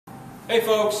Hey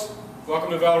folks,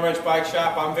 welcome to Velo Wrench Bike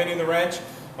Shop. I'm Velo Wrench.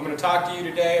 I'm going to talk to you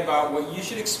today about what you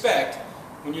should expect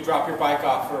when you drop your bike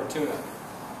off for a tune-up.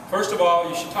 First of all,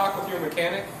 you should talk with your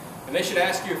mechanic and they should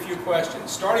ask you a few questions,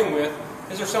 starting with,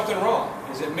 is there something wrong?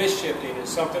 Is it misshifting?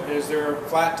 Is there a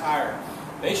flat tire?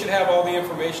 They should have all the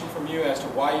information from you as to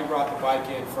why you brought the bike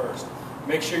in first.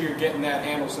 Make sure you're getting that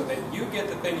handled so that you get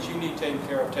the things you need taken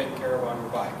care of on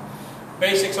your bike.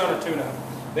 Basics on a tune-up.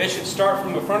 They should start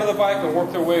from the front of the bike and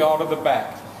work their way all to the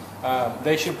back.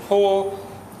 They should pull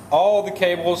all the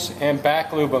cables and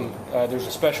back lube them. There's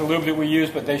a special lube that we use,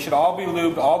 but they should all be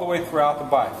lubed all the way throughout the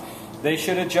bike. They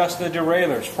should adjust the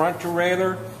derailleurs, front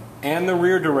derailleur and the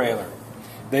rear derailleur.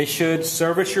 They should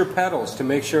service your pedals to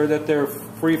make sure that they're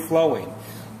free-flowing.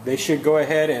 They should go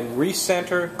ahead and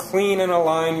recenter, clean and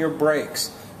align your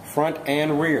brakes, front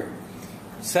and rear.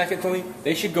 Secondly,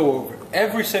 they should go over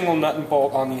every single nut and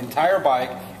bolt on the entire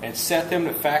bike and set them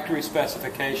to factory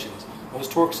specifications. Those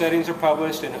torque settings are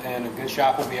published and a good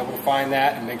shop will be able to find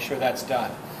that and make sure that's done.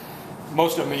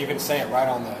 Most of them even say it right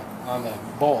on the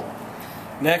bolt.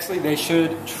 Nextly, they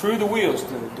should true the wheels.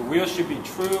 The wheels should be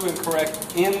true and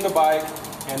correct in the bike,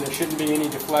 and there shouldn't be any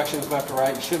deflections left or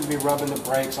right. You shouldn't be rubbing the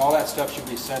brakes. All that stuff should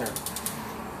be centered.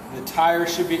 The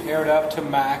tires should be aired up to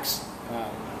max.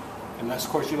 Unless,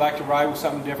 of course, you like to ride with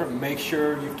something different, make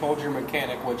sure you've told your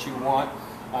mechanic what you want.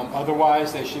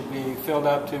 Otherwise, they should be filled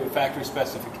up to factory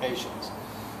specifications.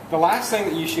 The last thing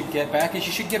that you should get back is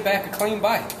you should get back a clean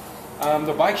bike.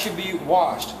 The bike should be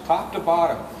washed, top to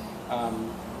bottom.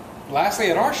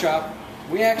 Lastly, at our shop,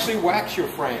 we actually wax your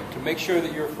frame to make sure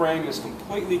that your frame is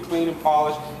completely clean and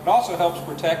polished. It also helps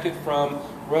protect it from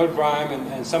road grime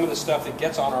and some of the stuff that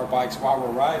gets on our bikes while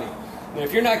we're riding. And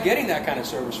if you're not getting that kind of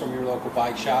service from your local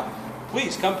bike shop,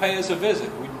 please come pay us a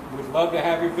visit. We'd love to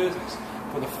have your business.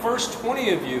 For the first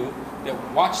 20 of you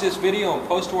that watch this video and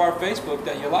post to our Facebook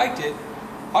that you liked it,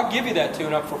 I'll give you that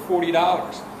tune-up for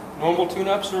 $40. Normal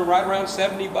tune-ups are right around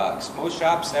 70 bucks. Most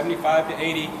shops 75 to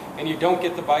 80, and you don't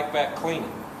get the bike back clean.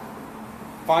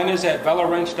 Find us at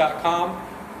velowrench.com.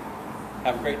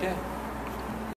 Have a great day.